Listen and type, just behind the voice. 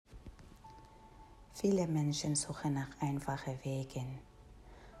Viele Menschen suchen nach einfachen Wegen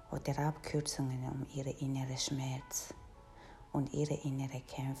oder Abkürzungen, um ihre innere Schmerz und ihre innere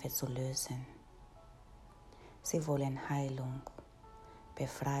Kämpfe zu lösen. Sie wollen Heilung,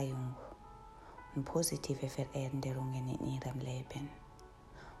 Befreiung und positive Veränderungen in ihrem Leben,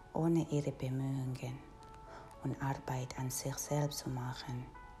 ohne ihre Bemühungen und Arbeit an sich selbst zu machen,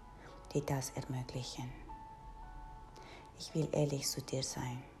 die das ermöglichen. Ich will ehrlich zu dir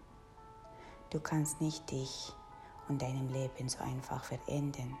sein. Du kannst nicht dich und deinem Leben so einfach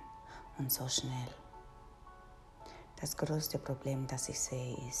verändern und so schnell. Das größte Problem, das ich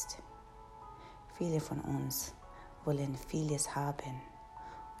sehe, ist, viele von uns wollen vieles haben,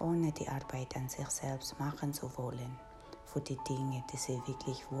 ohne die Arbeit an sich selbst machen zu wollen, für die Dinge, die sie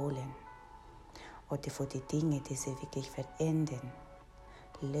wirklich wollen, oder für die Dinge, die sie wirklich verändern,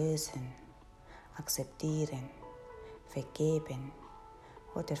 lösen, akzeptieren, vergeben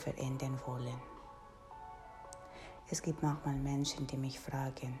oder verändern wollen. Es gibt manchmal Menschen, die mich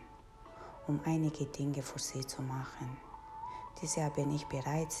fragen, um einige Dinge für sie zu machen, die sie aber nicht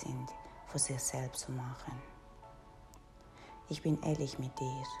bereit sind, für sich selbst zu machen. Ich bin ehrlich mit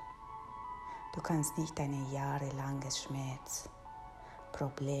dir. Du kannst nicht deine jahrelanges Schmerz,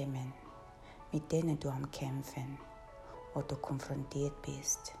 Probleme, mit denen du am Kämpfen oder konfrontiert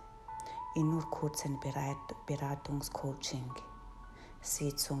bist, in nur kurzen Beratungscoaching,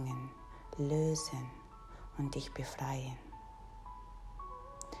 Sitzungen lösen und dich befreien.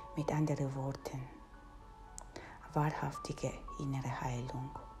 Mit anderen Worten, wahrhaftige innere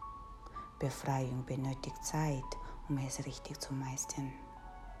Heilung, Befreiung benötigt Zeit, um es richtig zu meistern.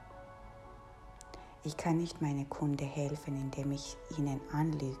 Ich kann nicht meinen Kunden helfen, indem ich ihnen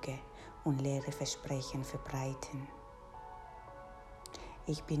anlüge und leere Versprechen verbreiten.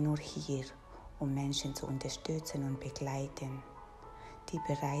 Ich bin nur hier, um Menschen zu unterstützen und begleiten, die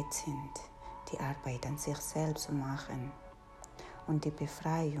bereit sind, die Arbeit an sich selbst zu machen und die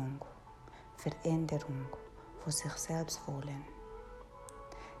Befreiung, Veränderung für sich selbst wollen.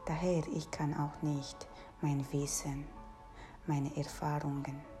 Daher, ich kann auch nicht mein Wissen, meine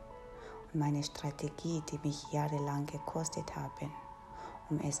Erfahrungen und meine Strategie, die mich jahrelang gekostet haben,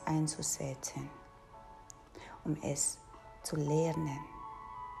 um es einzusetzen, um es zu lernen.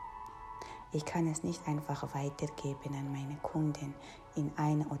 Ich kann es nicht einfach weitergeben an meine Kunden in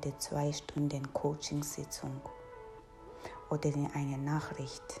 1 oder 2 Stunden Coachingsitzung oder in einer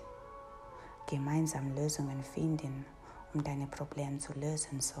Nachricht. Gemeinsam Lösungen finden, um deine Probleme zu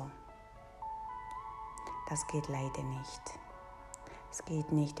lösen. So. Das geht leider nicht. Es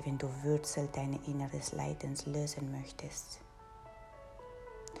geht nicht, wenn du Wurzel deines inneren Leidens lösen möchtest.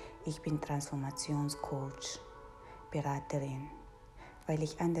 Ich bin Transformationscoach, Beraterin, weil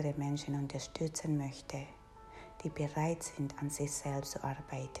ich andere Menschen unterstützen möchte, die bereit sind, an sich selbst zu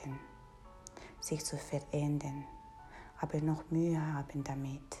arbeiten, sich zu verändern, aber noch Mühe haben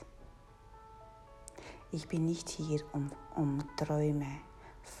damit. Ich bin nicht hier, um Träume,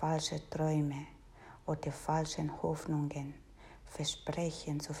 falsche Träume oder falschen Hoffnungen,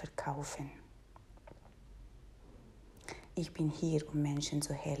 Versprechen zu verkaufen. Ich bin hier, um Menschen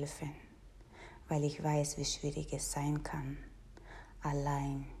zu helfen, weil ich weiß, wie schwierig es sein kann,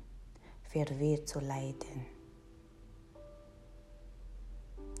 allein verwirrt zu leiden.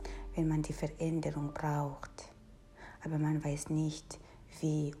 Wenn man die Veränderung braucht, aber man weiß nicht,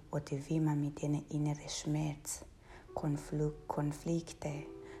 wie oder wie man mit dem inneren Schmerz, Konflikte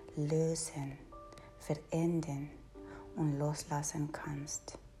lösen, verändern und loslassen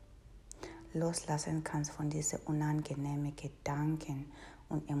kannst. Loslassen kannst von diesen unangenehmen Gedanken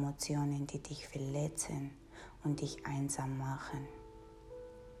und Emotionen, die dich verletzen und dich einsam machen.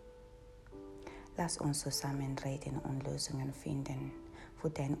 Lass uns zusammen reden und Lösungen finden für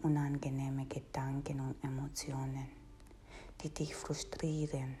deine unangenehmen Gedanken und Emotionen, die dich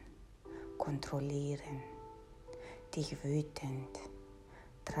frustrieren, kontrollieren, dich wütend,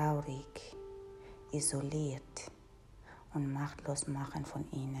 traurig, isoliert und machtlos machen von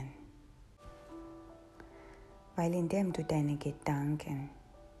ihnen. Weil indem du deine Gedanken,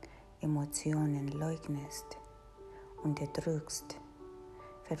 Emotionen leugnest, unterdrückst,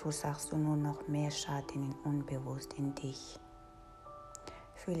 verursachst du nur noch mehr Schaden unbewusst in dich.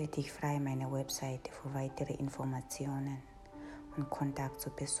 Fühle dich frei, meine Webseite für weitere Informationen und Kontakt zu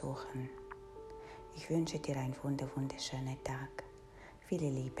besuchen. Ich wünsche dir einen wunderschönen Tag. Viele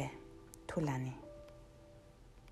Liebe, Tulani.